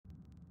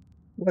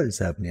What is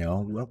happening,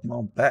 y'all? Welcome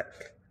on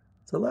back.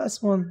 So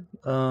last one,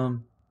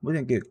 we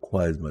didn't get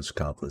quite as much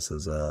accomplished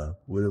as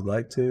would have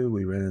liked to.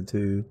 We ran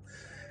into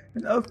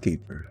an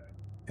Oathkeeper,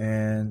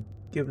 and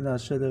given I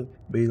should have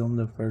beat him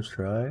the first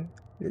try,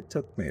 it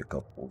took me a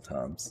couple of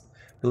times.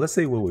 But let's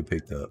see what we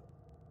picked up.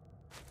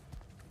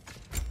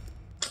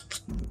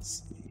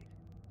 Let's see.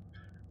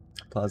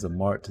 Applies a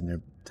mark to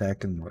their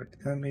attack and mark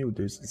enemy,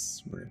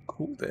 reduces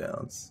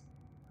cooldowns.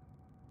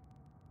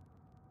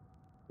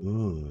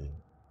 Ooh.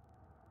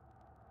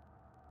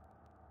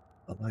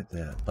 I like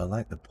that, but I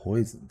like the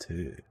poison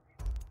too.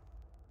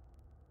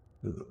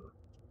 Ooh,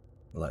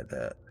 I like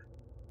that.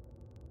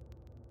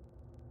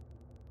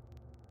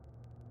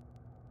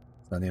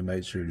 So I need to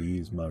make sure to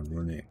use my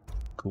runic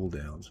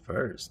cooldowns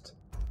first.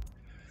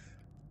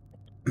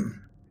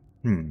 I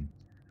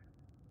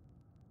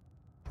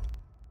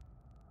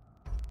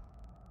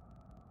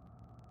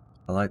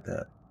like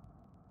that.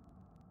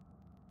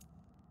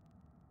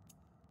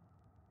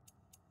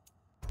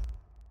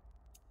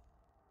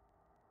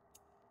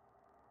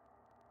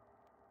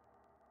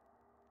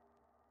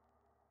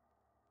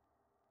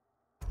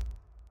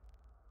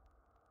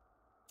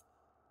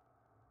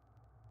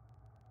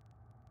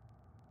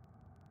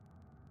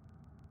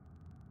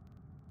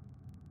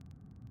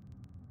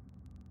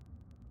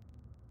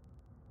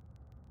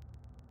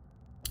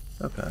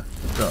 Okay,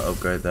 so I'll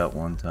upgrade that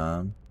one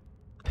time,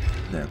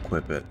 then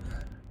equip it.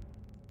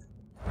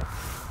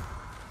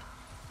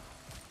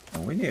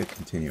 And we need to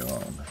continue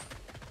on.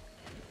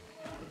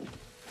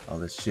 All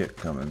this shit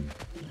coming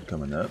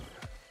up.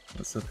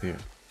 What's up here?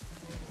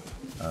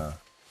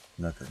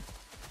 Nothing.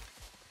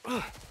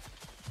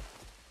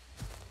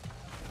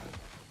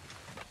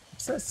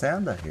 What's that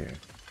sound I hear?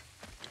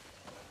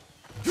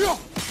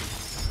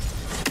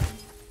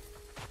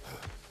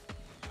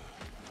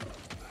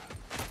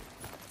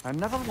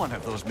 Another one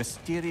of those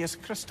mysterious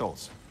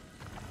crystals.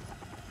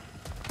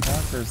 Why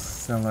does it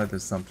sound like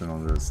there's something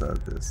on the other side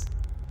of this?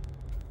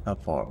 How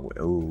far away?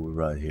 Oh, we're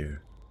right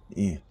here.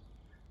 Yeah.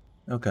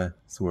 Okay,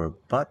 so we're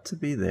about to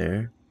be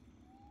there.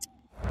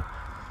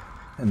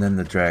 And then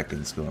the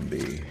dragon's gonna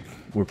be...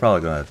 We're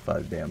probably gonna have to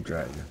fight a damn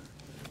dragon.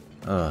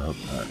 Oh, I hope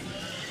not.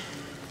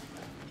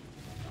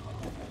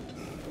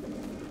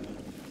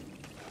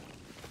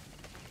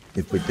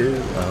 If we do,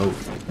 I hope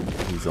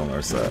he's on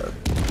our side.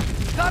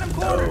 Got him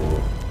cornered!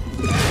 Oh.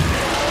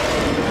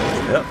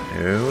 Yep,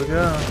 here we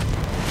go.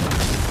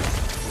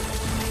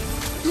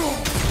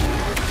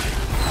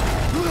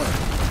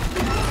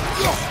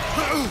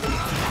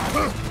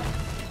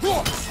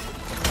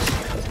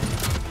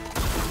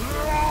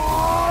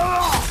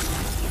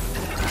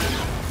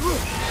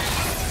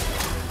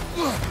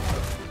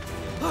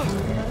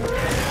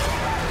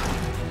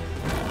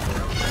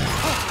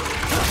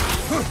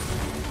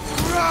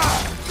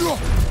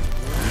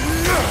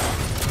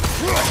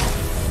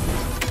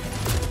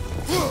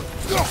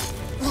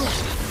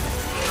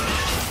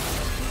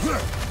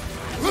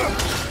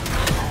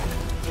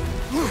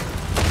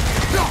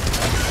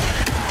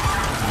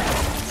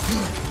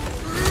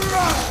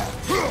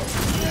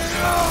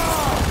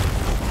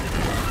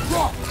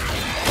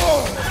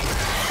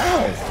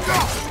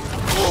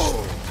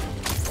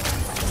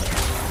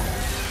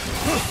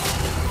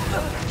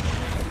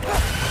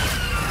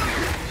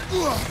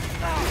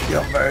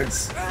 Get 'em,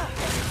 birds.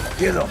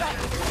 Get 'em.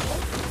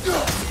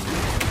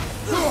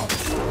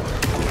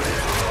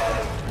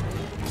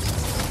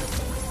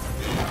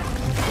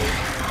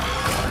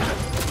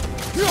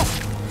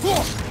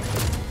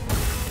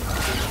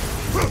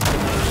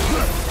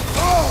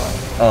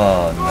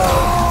 Oh no.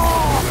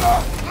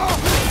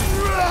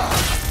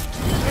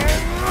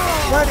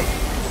 Buddy.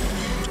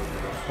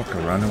 Okay,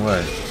 run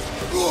away.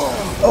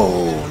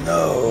 Oh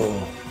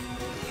no.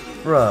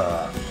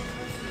 Bruh.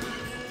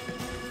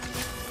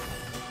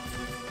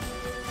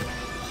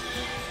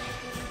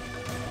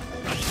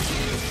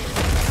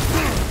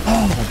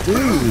 Oh,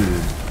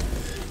 dude.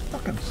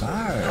 Fucking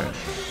fire.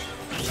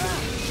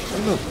 That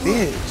little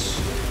bitch.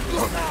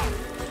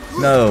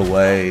 No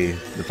way.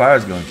 The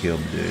fire's gonna kill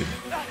me, dude.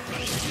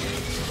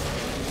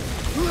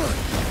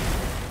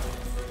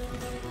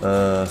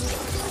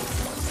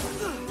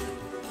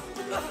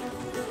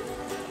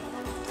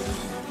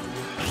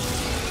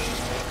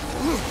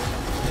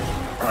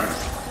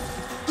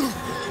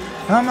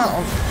 How am I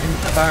on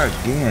fire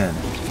again?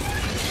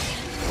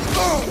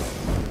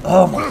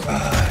 Oh my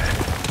god.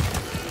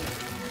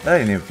 That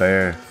ain't even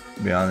fair,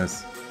 to be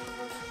honest.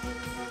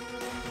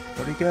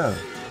 Where'd he go?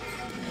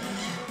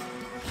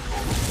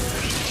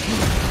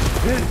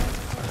 Dude.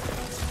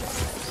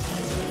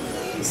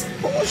 This is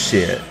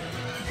bullshit.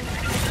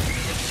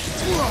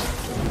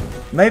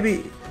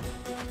 Maybe.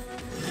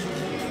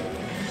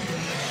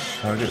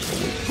 Target.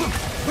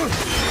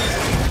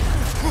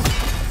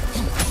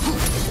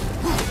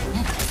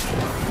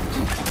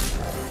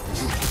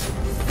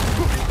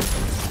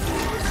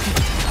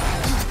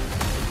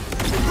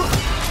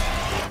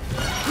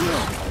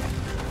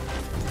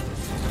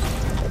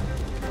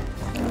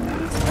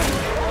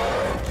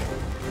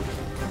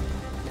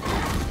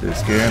 They're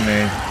scaring me.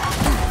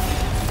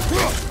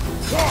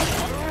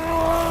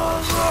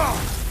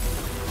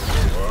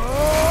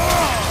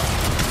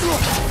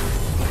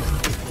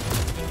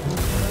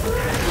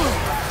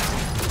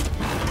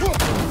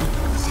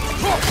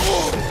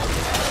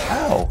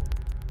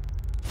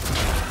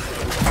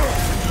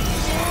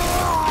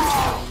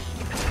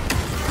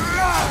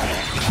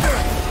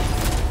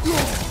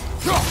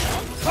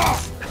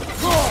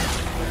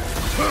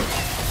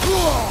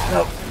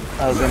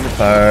 was in the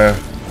fire.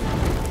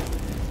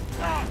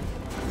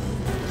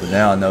 But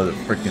now I know to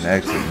freaking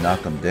actually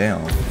knock him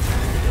down.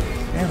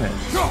 Damn it.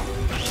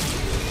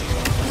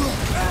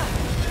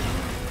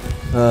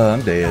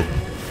 I'm dead.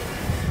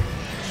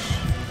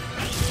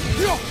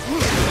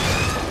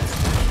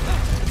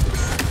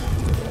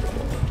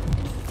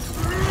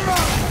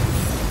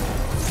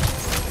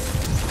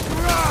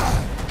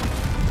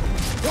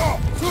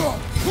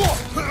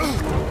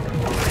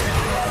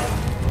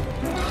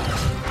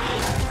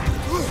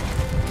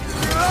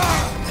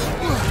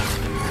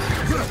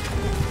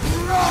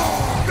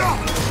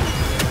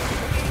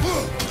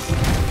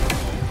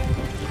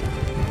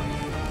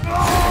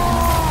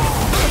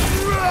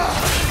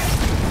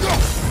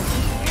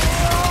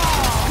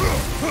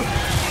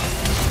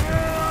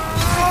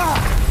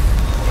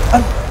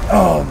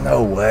 Oh,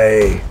 no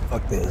way.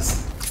 Fuck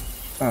this.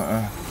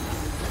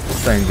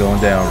 This thing's going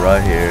down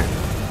right here.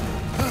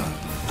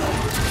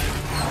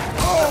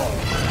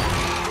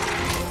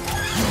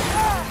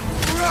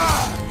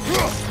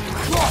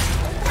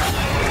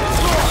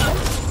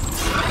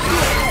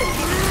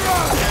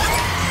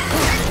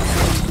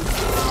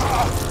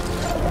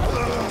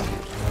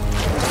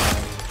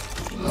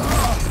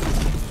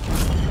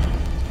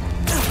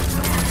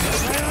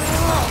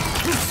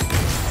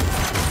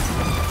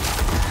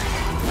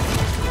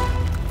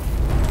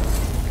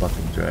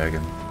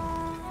 Dragon.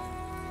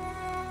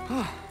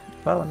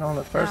 Probably known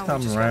the first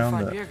time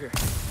around that.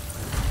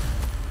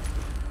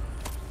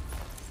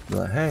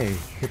 Like, hey,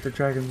 hit the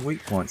dragon's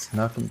weak points,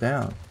 knock him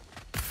down.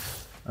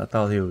 I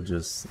thought he would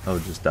just,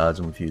 just dodge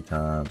him a few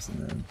times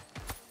and then,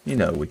 you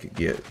know, we could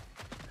get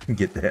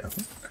down.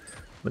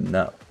 But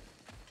no.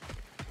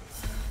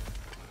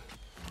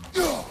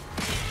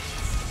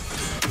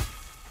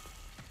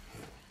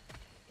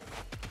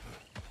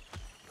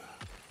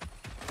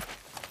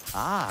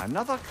 Ah,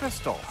 another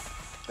crystal.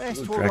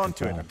 Best hold on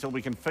to it until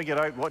we can figure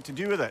out what to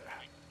do with it.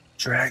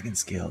 Dragon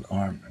scaled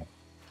armor.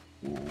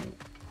 Ooh.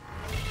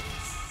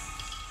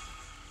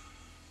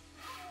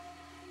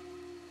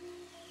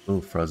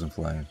 Ooh, frozen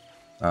flame.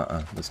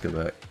 Let's go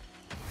back.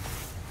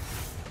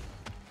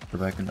 Go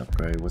back and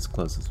upgrade. What's the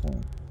closest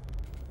one?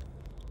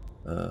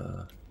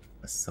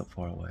 That's so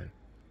far away.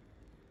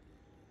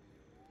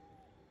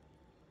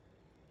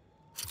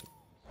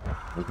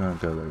 We're gonna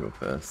go there real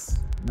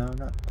fast. No,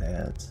 not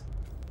that.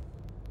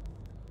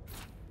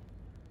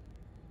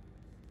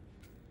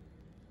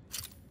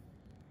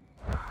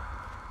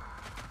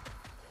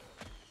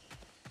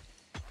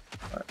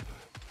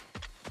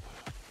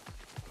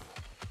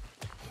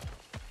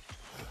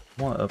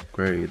 I want to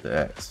upgrade the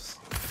axe.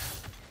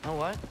 Know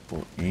what?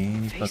 Before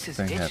any Face fucking is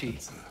thing itchy.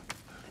 happens.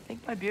 I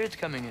think my beard's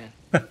coming in.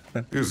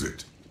 Is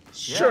it?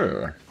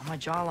 Sure. Yeah, on my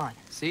jawline.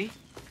 See?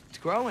 It's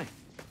growing.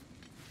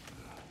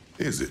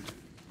 Is it?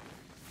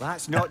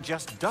 That's not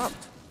just dirt.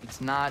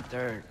 It's not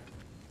dirt.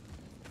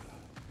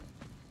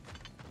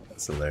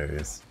 That's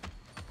hilarious.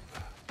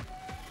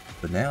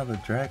 But now the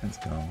dragon's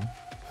gone.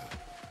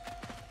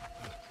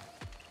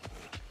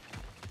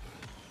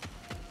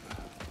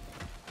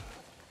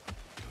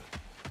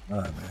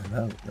 Oh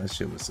man, that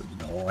shit was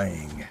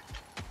annoying.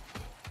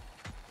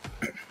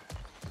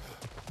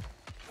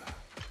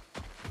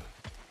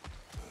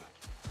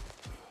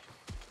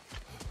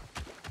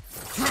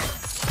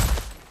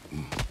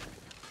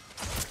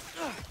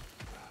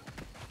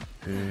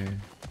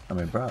 I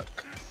mean, Brock.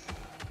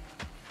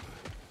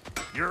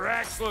 Your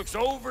axe looks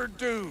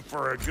overdue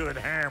for a good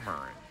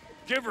hammering.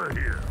 Give her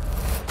here.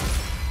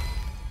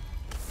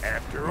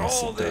 After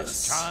Yes, all it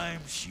this does.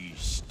 time,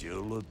 she's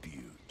still a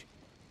beaut.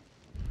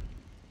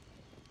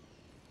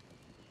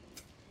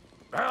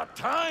 About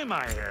time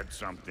I had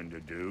something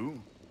to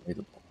do.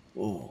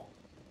 Ooh.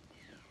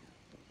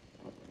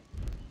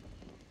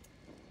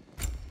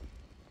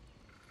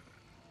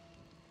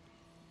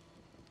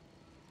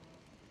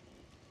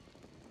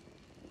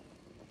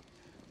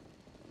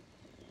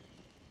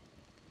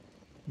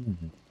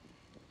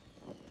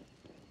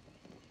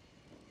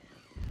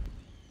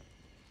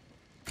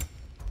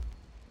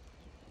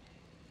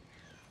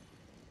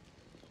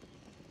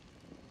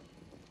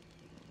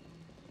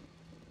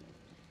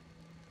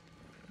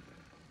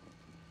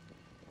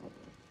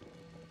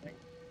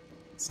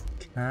 It's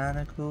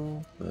kinda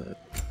cool, but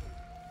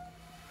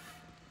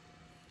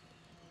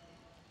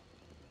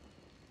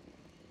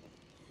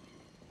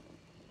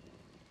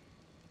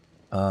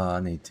I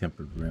need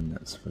tempered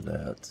remnants for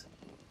that.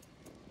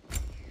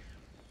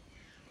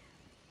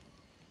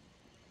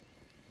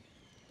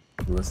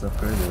 Let's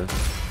upgrade this.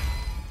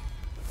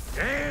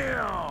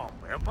 Damn!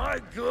 Am I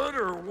good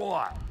or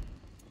what?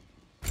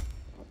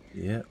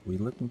 Yeah, we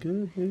looking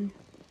good, dude.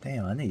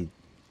 Damn, I need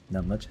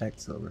not much hack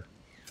silver.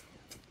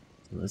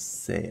 So let's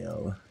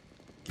sell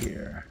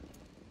gear.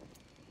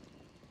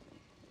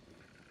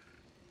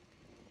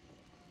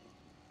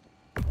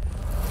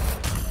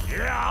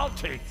 Yeah, I'll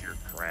take your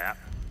crap.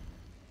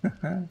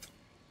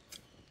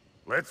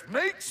 Let's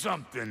make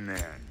something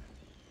then.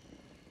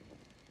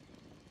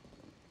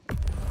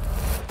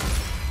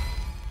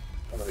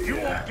 You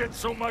won't get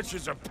so much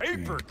as a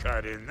paper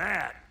cut in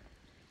that.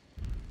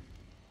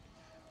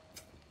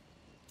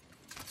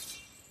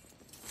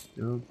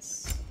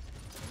 Shields.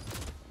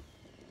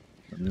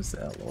 And this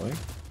alloy.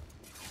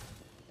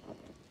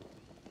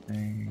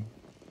 Dang.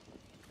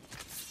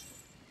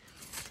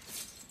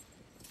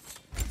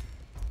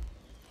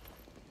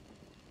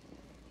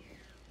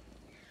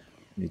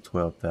 Need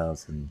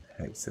 12,000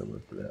 hex silver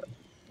for that.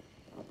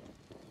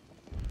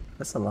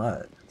 That's a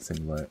lot, seems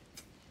like.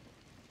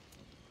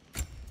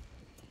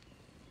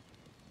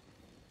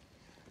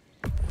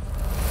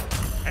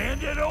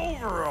 Hand it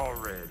over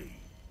already.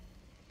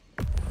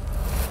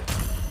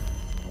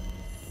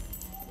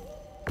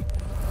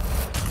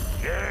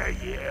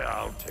 Yeah,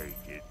 I'll take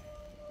it.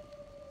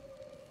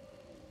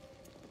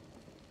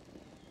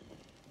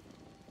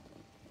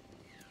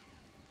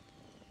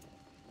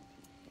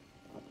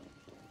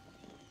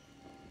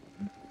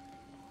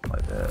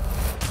 Like that.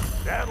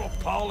 That'll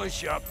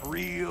polish up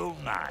real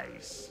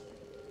nice.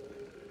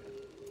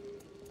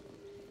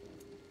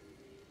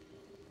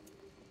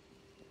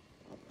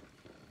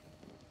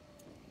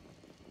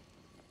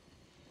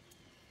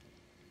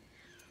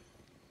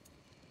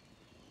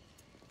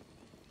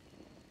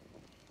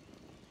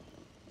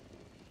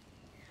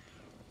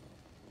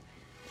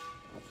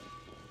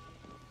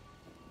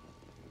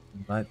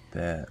 Like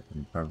that,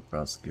 and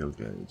Permafrost skill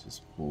gauge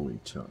is fully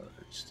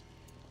charged.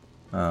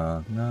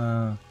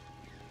 No.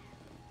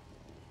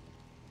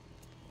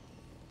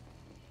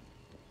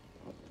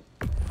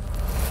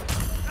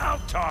 I'll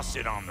toss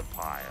it on the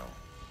pile.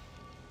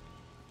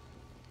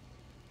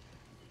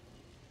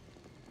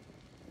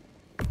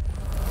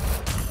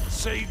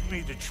 Saved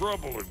me the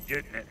trouble of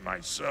getting it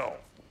myself.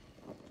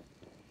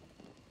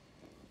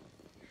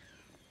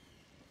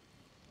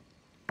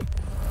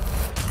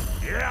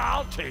 Yeah,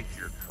 I'll take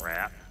your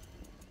crap.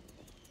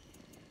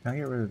 Can I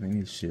get rid of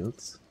any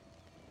shields?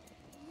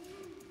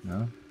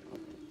 No?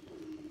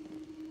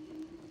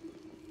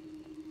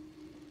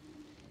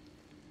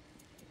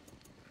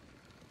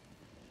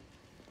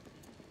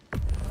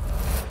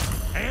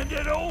 Hand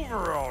it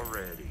over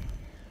already.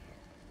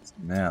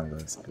 Now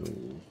let's go.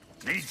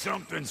 Need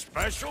something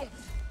special?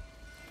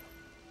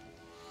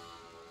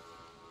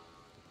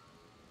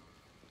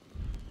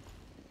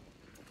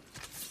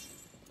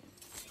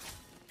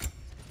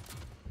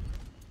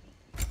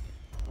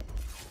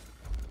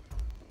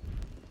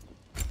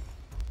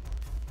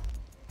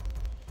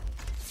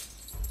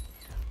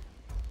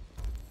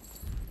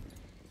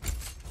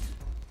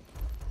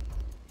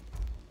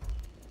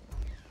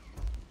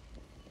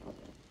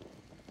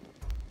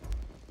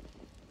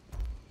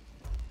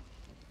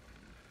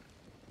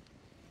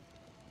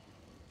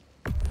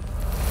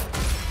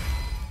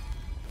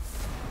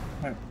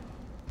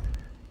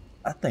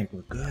 I think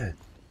we're good.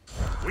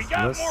 We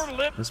got Let's- more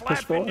lip let's push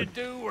flapping to forward.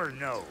 do or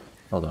no?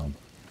 Hold on.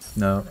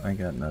 No, I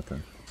got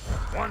nothing.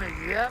 Want a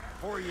yap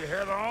before you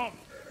head off?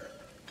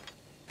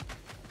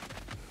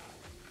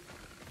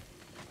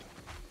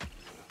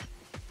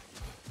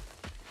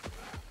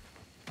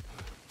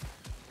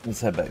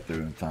 Let's head back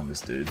through and find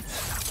this dude.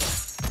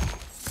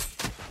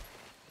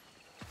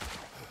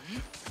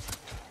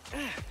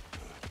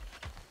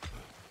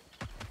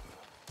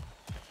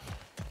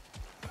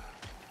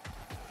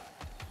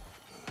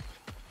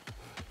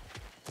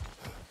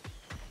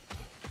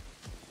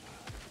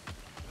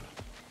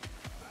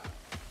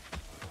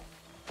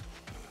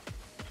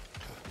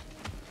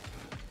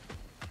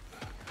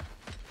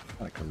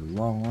 Like a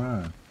long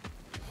run.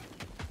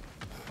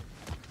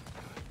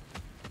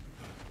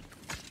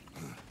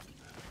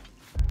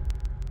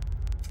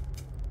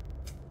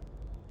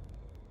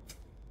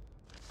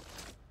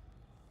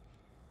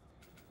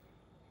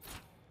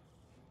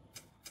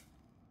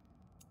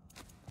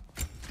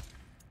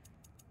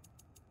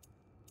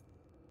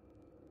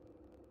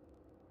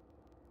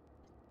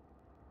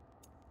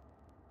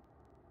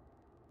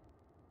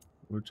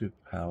 Virtue,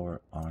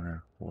 power,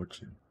 honor,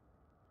 fortune.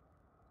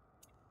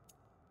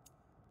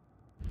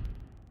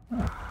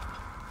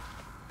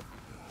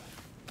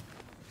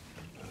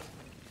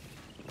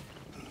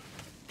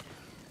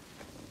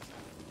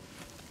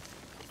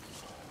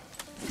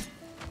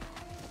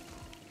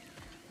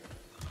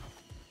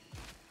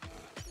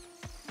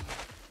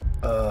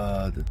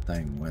 The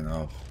thing went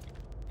off.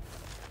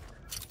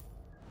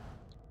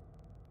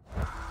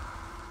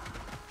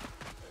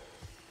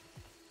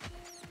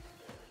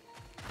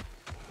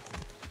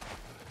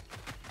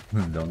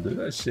 Don't do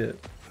that shit.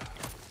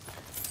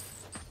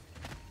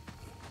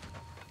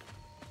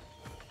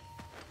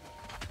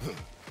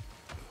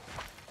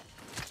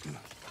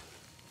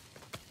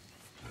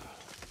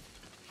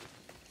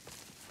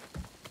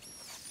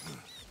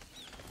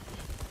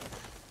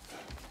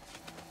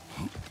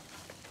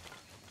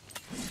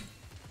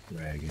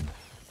 Dragon.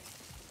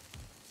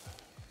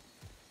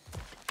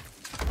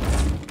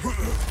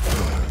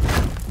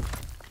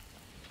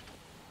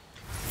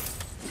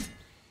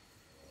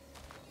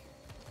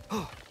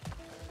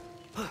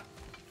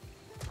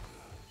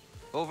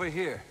 Over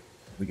here.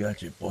 We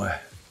got you, boy.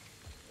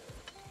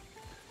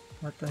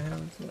 What the hell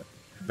is that?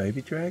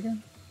 Baby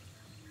dragon?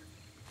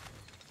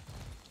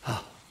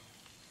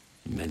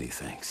 Many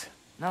thanks.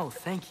 No,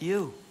 thank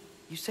you.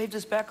 You saved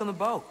us back on the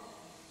boat.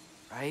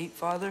 Right,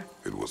 Father?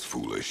 It was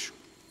foolish.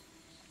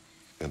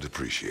 and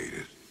appreciate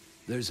it.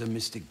 There's a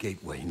mystic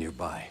gateway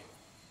nearby,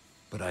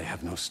 but I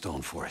have no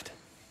stone for it.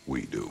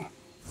 We do.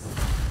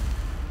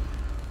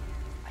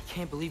 I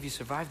can't believe you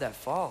survived that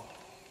fall.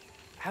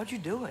 How'd you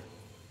do it?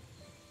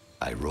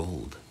 I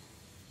rolled.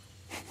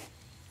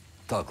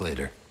 Talk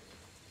later.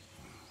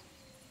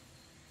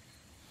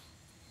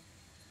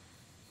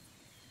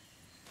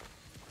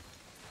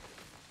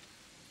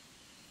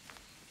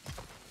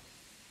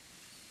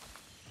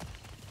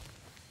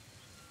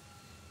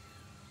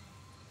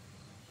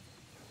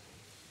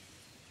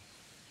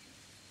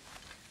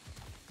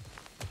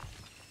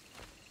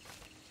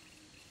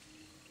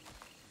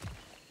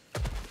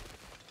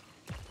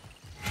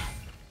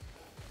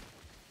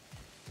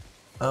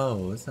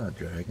 Oh, it's not a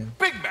dragon.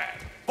 Big man,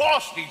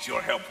 boss needs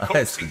your help It's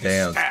coaxing the the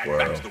damn stag back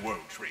squirrel. to the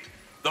world tree.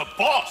 The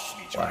boss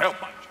needs your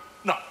help, mind you.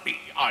 Not me.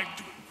 I'm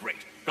doing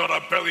great. Got a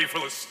belly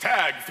full of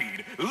stag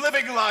feed,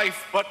 living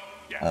life, but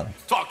yeah.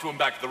 Talk to him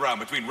back to the realm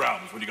between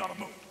realms when you got a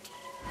moment.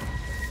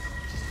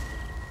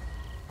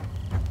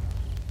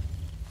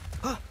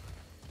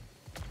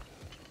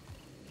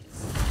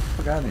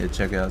 Forgot I need to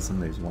check out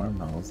some of these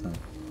wormholes.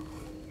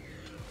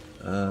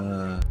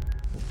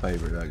 What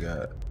favorite I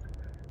got?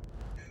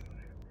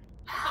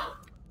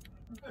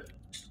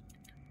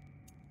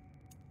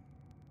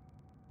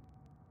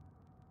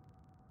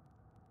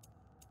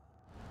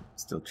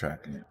 Still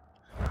tracking it.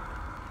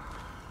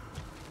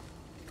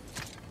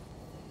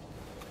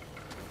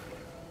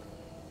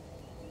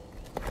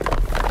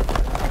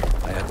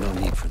 I have no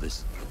need for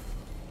this.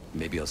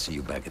 Maybe I'll see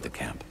you back at the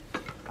camp.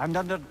 And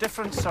under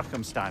different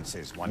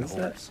circumstances, one What's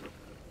that? hopes.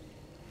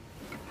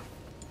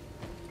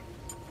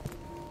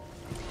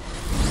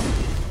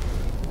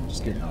 I'm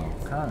just getting all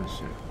kind of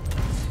shit.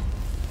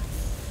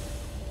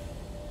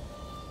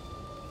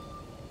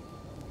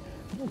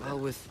 Well,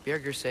 with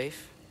Bjergr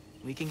safe,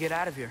 we can get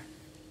out of here.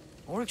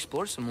 Or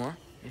explore some more,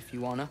 if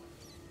you wanna.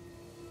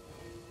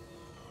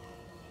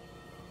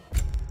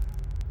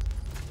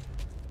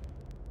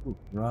 Ooh,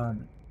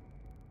 run.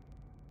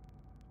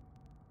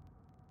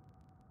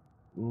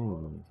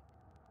 Ooh.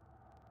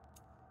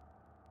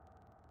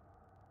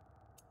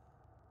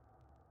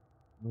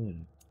 Ooh.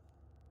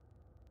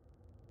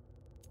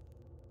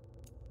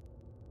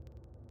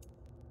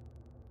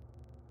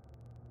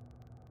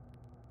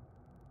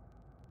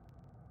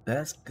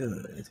 That's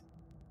good.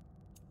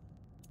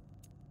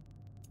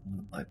 I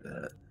don't like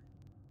that.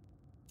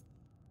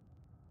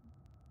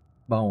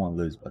 But I don't want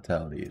to lose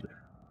vitality either.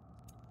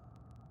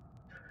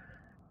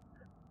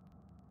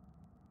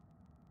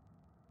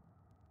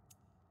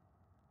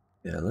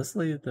 Yeah, let's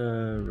leave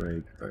the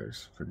raid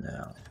first for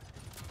now.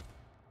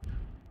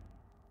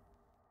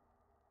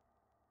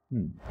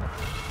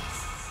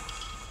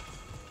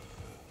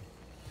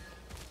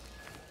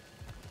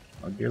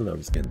 My gear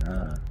level's getting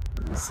high.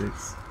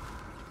 36.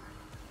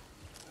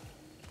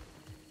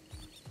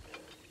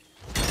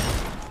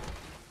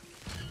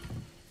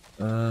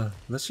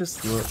 Let's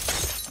just look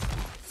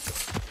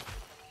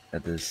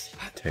at this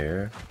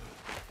tear.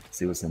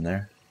 See what's in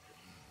there.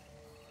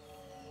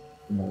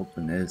 I'm gonna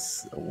open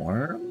this. A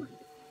worm?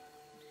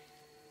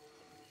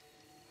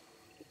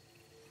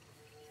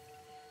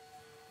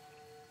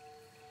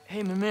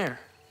 Hey, Mimir.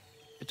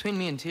 Between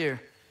me and Tyr,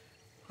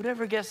 who'd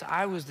ever guess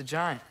I was the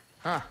giant,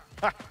 huh?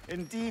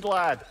 Indeed,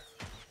 lad.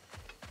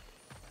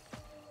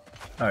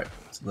 Alright,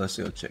 so let's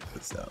go check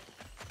this out.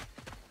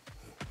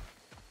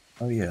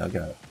 Oh yeah, I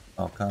got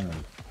all kind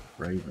of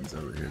ravens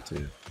over here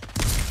too.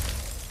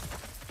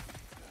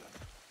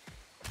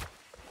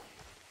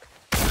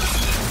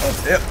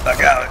 Oh, yep, I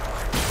got it.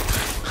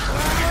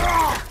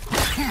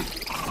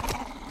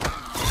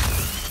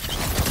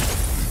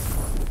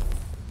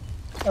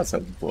 That's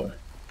open for.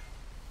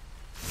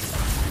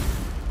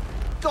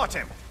 Got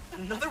him.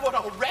 Another one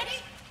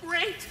already?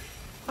 Great!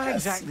 Why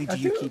exactly do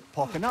you keep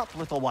popping up,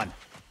 little one?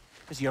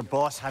 Does your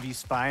boss have you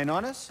spying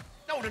on us?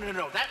 No,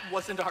 that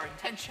wasn't our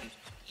intention.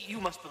 You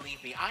must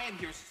believe me, I am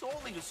here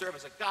solely to serve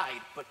as a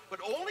guide, but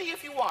only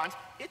if you want.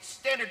 It's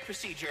standard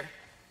procedure.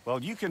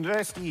 Well, you can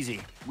rest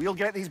easy. We'll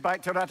get these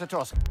back to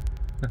Ratatosk.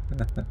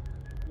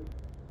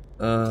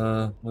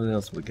 What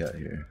else we got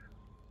here?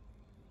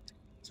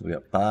 So we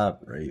got 5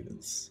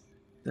 ravens.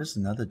 There's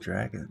another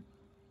dragon.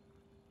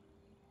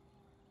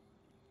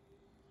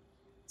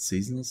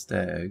 Seasonal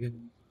stag.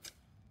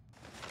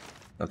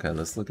 Okay,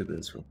 let's look at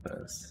this real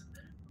fast.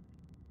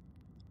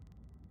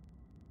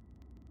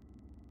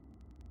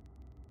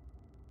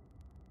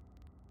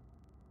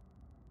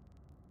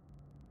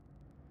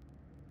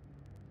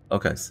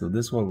 Okay, so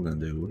this is what we're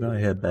gonna do. We're gonna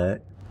head back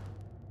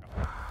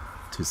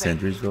to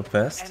Sindri's real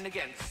fast. And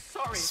again,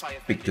 sorry if I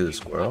Speak to the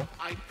squirrel,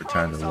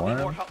 return the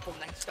worm,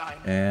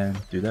 and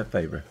do that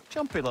favor.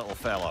 Jumpy little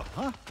fella,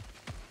 huh?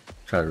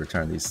 Try to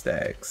return these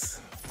stags.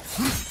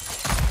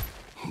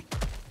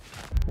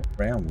 What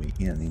round we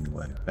in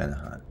anyway?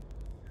 Vanaheim.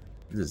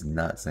 This does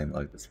not seem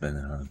like it's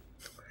Vanaheim.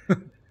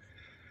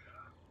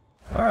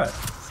 Alright,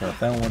 so I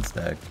found 1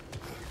 stag.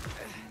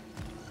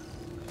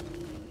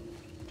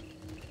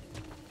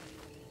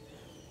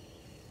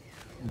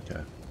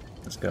 Okay,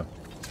 let's go.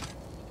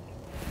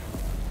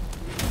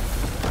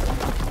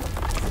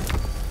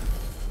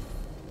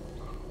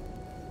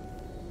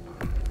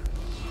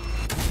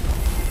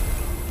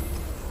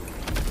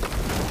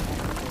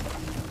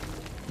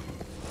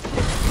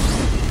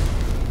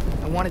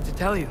 wanted to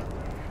tell you.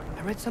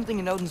 I read something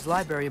in Odin's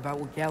library about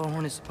what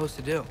Gjallarhorn is supposed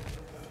to do.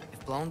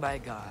 If blown by a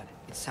god,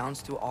 it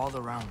sounds through all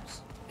the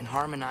realms and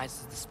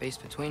harmonizes the space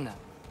between them.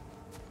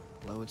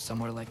 Blow it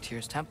somewhere like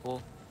Tyr's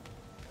temple,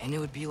 and it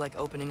would be like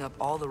opening up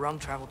all the realm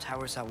travel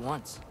towers at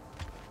once.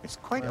 It's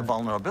quite a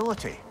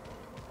vulnerability.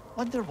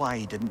 Wonder why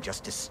he didn't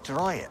just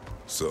destroy it.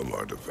 Some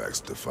artifacts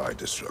defy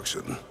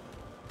destruction.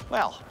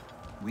 Well,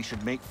 we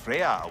should make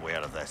Freya aware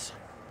of this.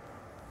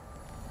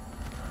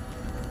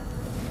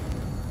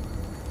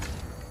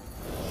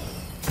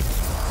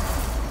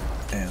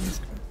 And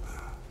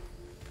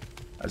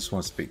I just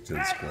want to speak to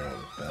the squirrel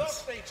with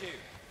this.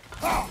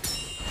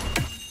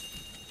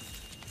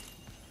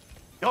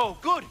 Oh,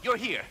 good, you're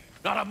here.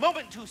 Not a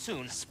moment too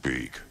soon.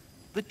 Speak.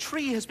 The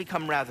tree has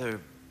become rather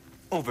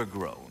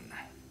overgrown.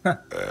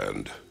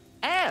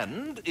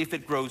 And if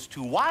it grows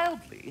too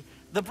wildly,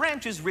 the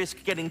branches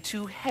risk getting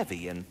too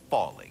heavy and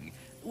falling,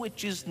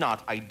 which is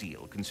not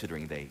ideal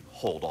considering they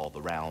hold all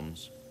the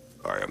realms.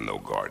 I am no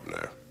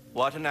gardener.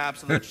 What an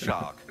absolute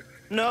shock.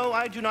 No,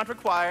 I do not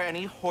require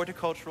any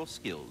horticultural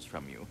skills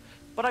from you,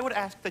 but I would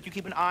ask that you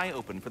keep an eye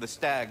open for the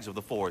stags of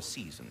the 4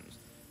 seasons.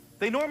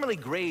 They normally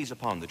graze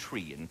upon the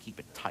tree and keep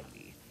it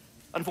tidy.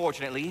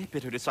 Unfortunately,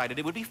 Bitter decided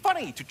it would be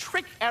funny to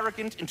trick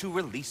Arrogant into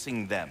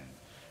releasing them.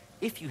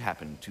 If you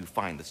happen to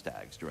find the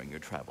stags during your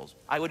travels,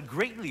 I would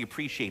greatly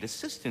appreciate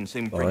assistance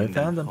in bringing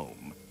them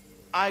home.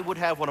 I would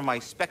have one of my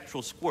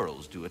spectral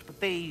squirrels do it,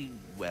 but they,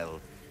 well,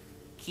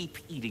 keep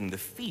eating the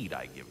feed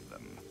I give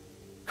them.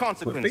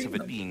 Consequence of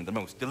it being the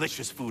most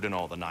delicious food in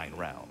all the 9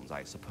 realms,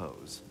 I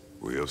suppose.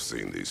 We have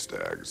seen these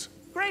stags.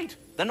 Great.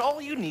 Then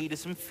all you need is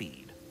some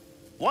feed.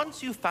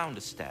 Once you've found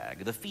a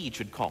stag, the feed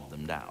should calm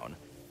them down.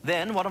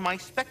 Then one of my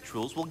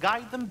spectrals will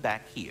guide them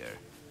back here.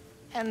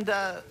 And,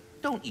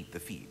 don't eat the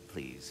feed,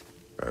 please.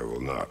 I will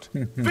not.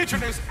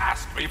 Bitterness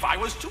asked me if I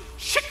was too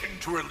chicken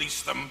to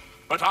release them,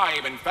 but I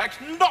am in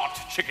fact not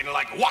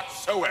chicken-like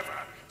whatsoever.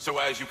 So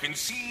as you can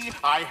see,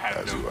 I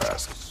have As no you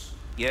asked.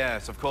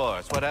 Yes, of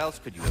course. What else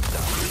could you have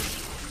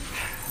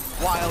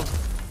done? Wild,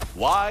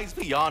 wise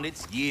beyond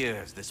its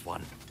years, this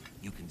one.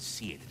 You can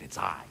see it in its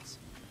eyes.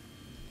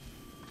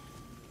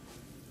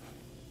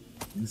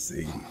 You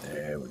see,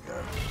 there we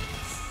go.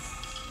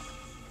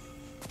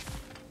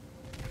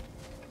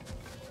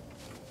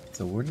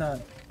 So we're not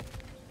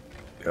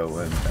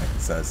going back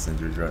inside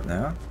Cinders right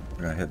now.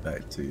 We're gonna head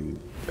back to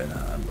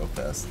Benheim real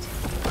fast.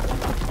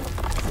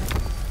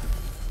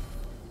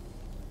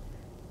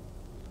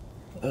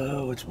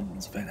 Oh, which one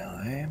was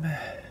Benheim?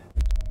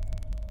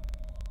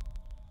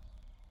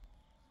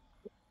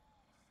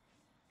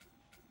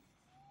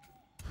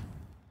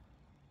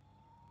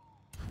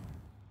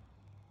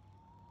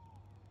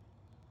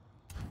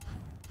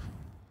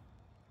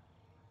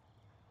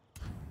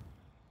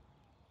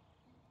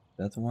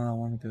 That's the one I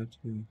want to go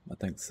to? I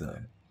think so.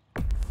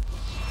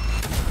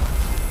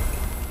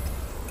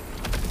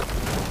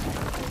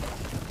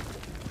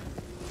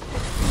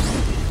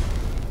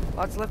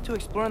 Lots left to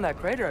explore in that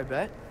crater, I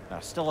bet.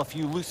 There's still a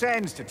few loose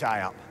ends to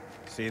tie up.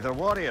 Say their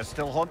warriors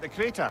still haunt the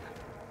crater.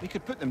 We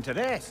could put them to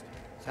rest.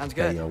 Sounds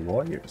good. They are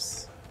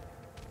warriors.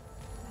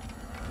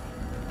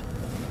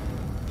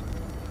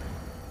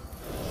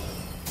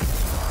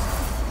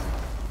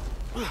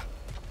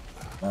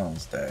 Oh,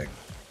 Stag.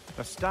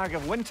 The Stag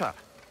of Winter.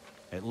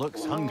 It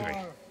looks hungry.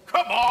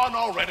 Come on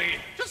already!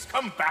 Just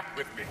come back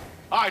with me.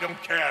 I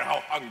don't care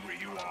how hungry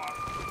you are.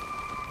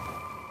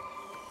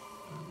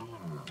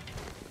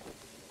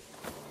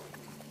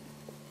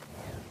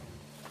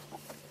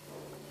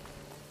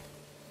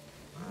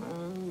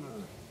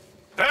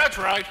 That's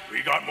right.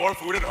 We got more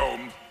food at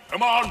home.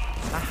 Come on.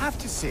 I have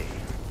to say,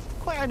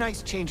 quite a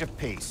nice change of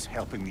pace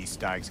helping these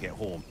stags get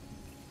home.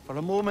 For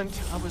a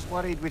moment, I was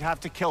worried we'd have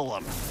to kill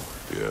them.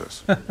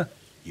 Yes.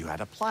 You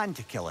had a plan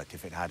to kill it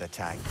if it had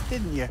attacked,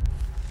 didn't you?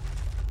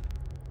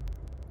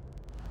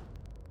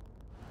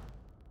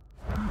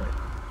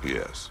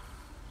 Yes.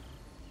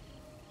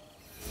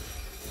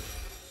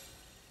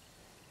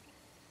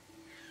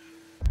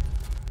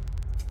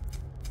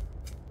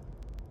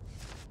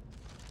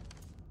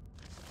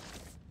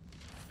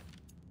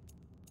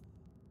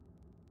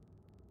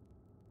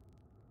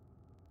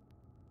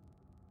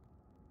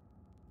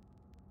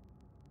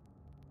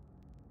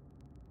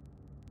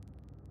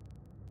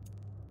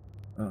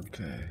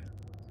 Okay.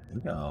 We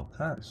got all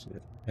kinds of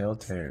shit. Hell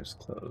Tears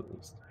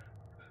closed.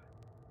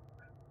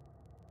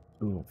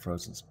 Ooh,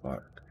 Frozen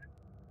Spark.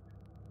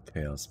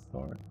 Chaos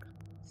Spark.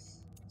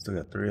 Still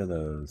got 3 of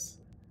those.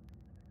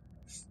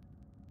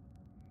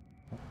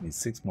 Need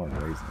 6 more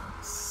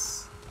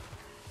raisins.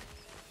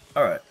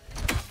 Alright.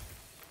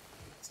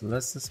 So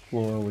let's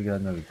explore. We got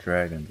another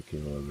dragon to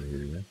kill over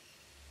here.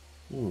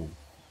 Ooh.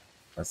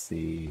 I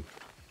see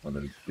one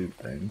of the boot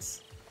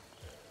things.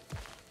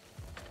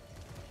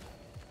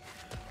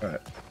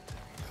 Alright.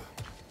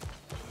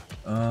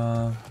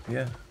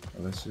 Yeah.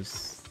 Let's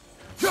just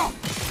look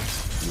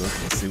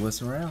and see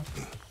what's around.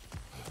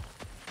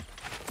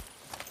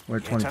 We're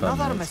at 25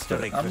 minutes,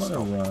 but I'm gonna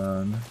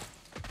run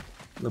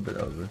a little bit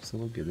over, so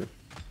we'll get it.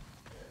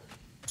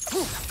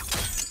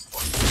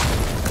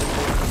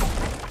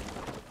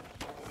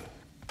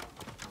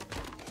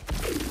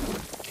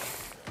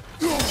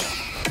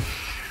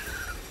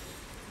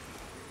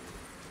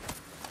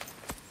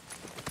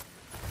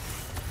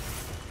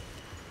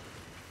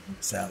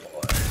 This alloy.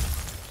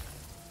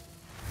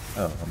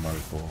 Oh, a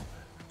motherboard.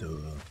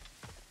 Duh.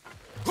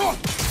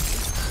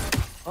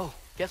 Oh,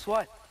 guess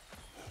what?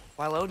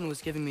 While Odin was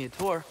giving me a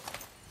tour,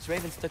 his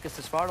ravens took us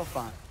to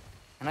Svartalfheim,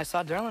 and I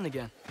saw Durlin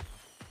again.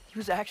 He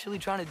was actually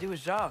trying to do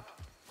his job.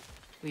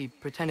 We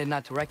pretended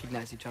not to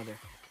recognize each other.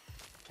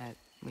 At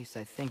least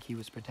I think he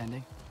was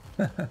pretending.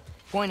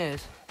 Point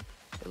is,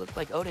 it looked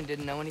like Odin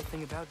didn't know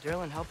anything about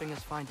Durlin helping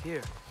us find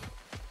Tyr.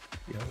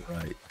 Yeah,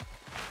 right.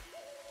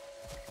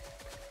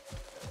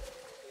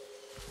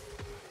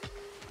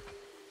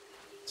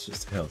 It's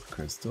just a health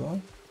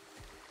crystal.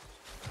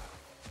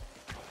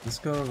 Let's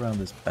go around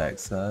this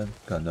backside.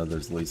 I know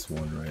there's at least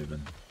one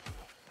raven.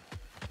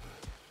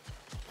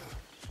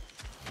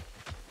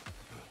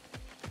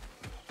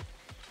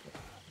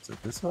 Is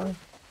it this way?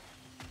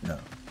 No.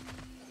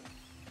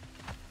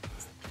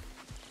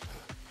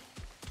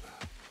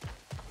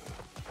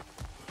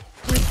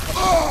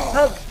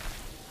 Oh!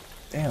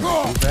 Damn, do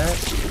that?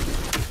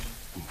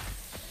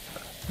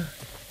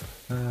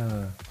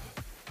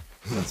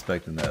 Wasn't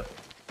expecting that.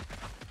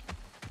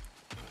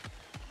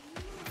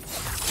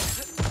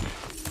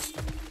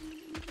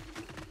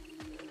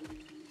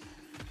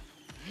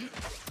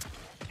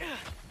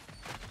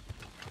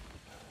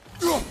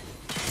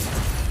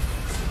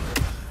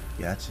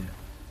 Gotcha.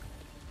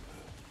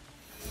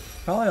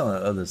 Probably on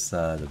the other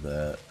side of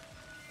that.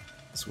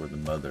 That's where the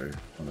mother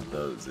one of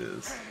those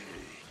is.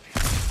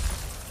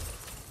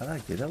 How did I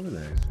get over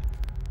there?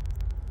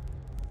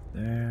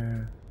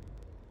 There.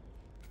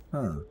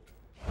 Huh.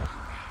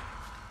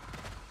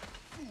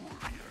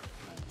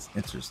 It's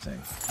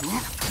interesting.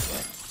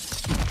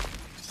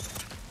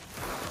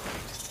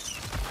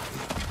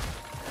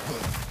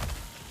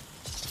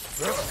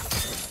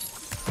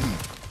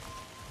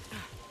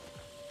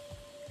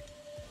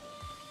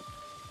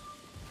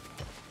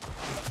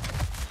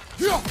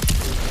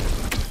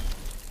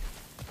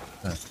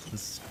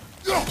 This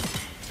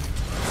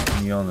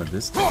me on the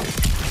distance.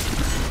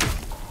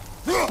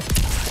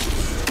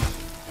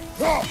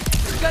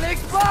 It's gonna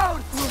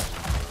explode!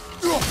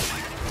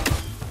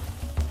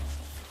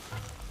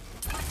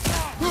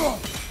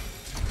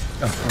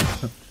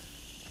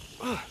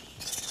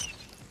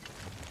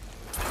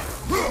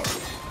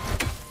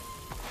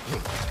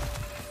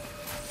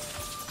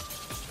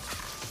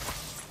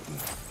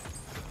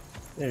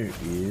 There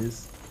it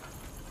is.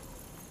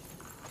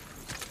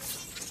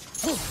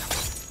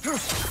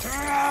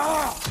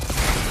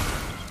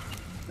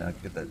 Now I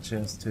get that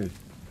chest too.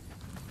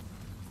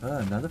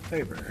 Another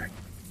favor.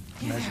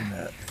 Imagine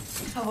that.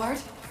 A word?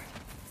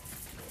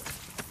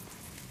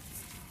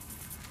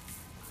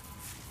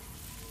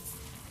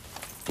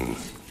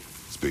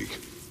 Speak.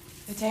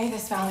 The day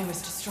this valley was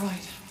destroyed,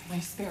 my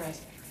spirit,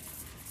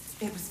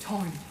 it was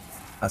torn.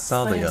 I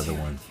saw Split the into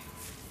other one.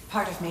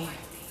 Part of me.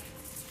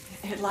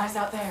 It lies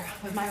out there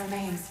with my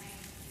remains.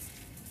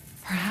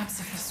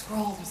 Perhaps if the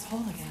scroll was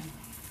whole again,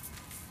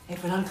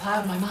 it would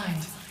uncloud my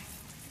mind.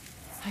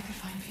 I could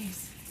find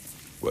peace.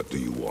 What do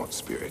you want,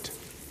 Spirit?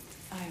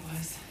 I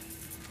was...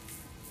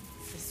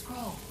 The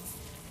scroll.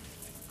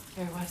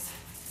 There was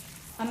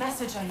a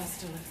message I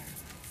must deliver.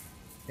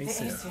 The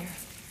Aesir.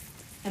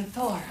 And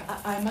Thor,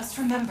 I must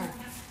remember.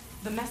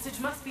 The message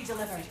must be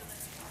delivered.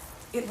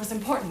 It was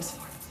important.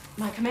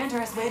 My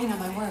commander is waiting on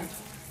my word.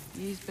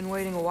 He's been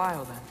waiting a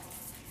while then.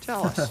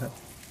 Tell us,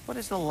 what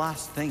is the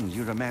last thing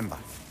you remember?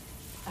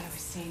 I was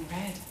seeing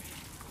red.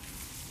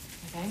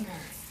 With anger.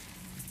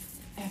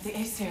 At the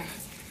Aesir.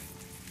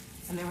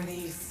 And there were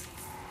these...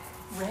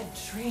 red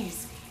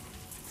trees.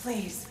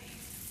 Please,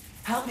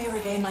 help me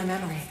regain my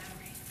memory.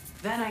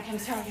 Then I can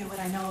tell you what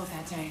I know of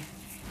that day.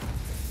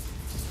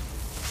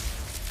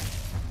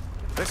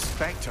 This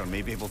Spectre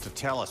may be able to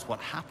tell us what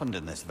happened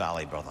in this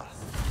valley, brother.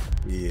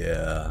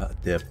 Yeah, I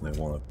definitely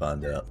want to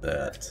find out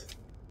that.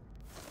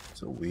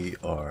 So we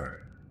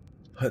are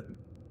putting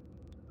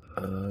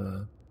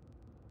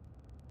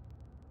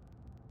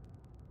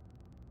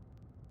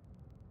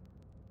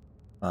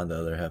find the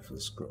other half of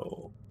the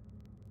scroll.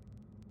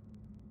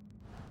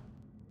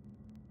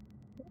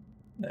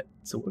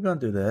 So we're gonna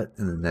do that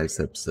in the next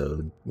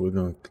episode. We're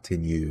gonna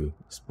continue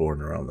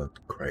exploring around the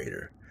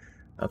crater.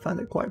 I find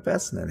it quite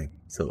fascinating.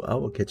 So I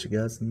will catch you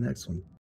guys in the next one.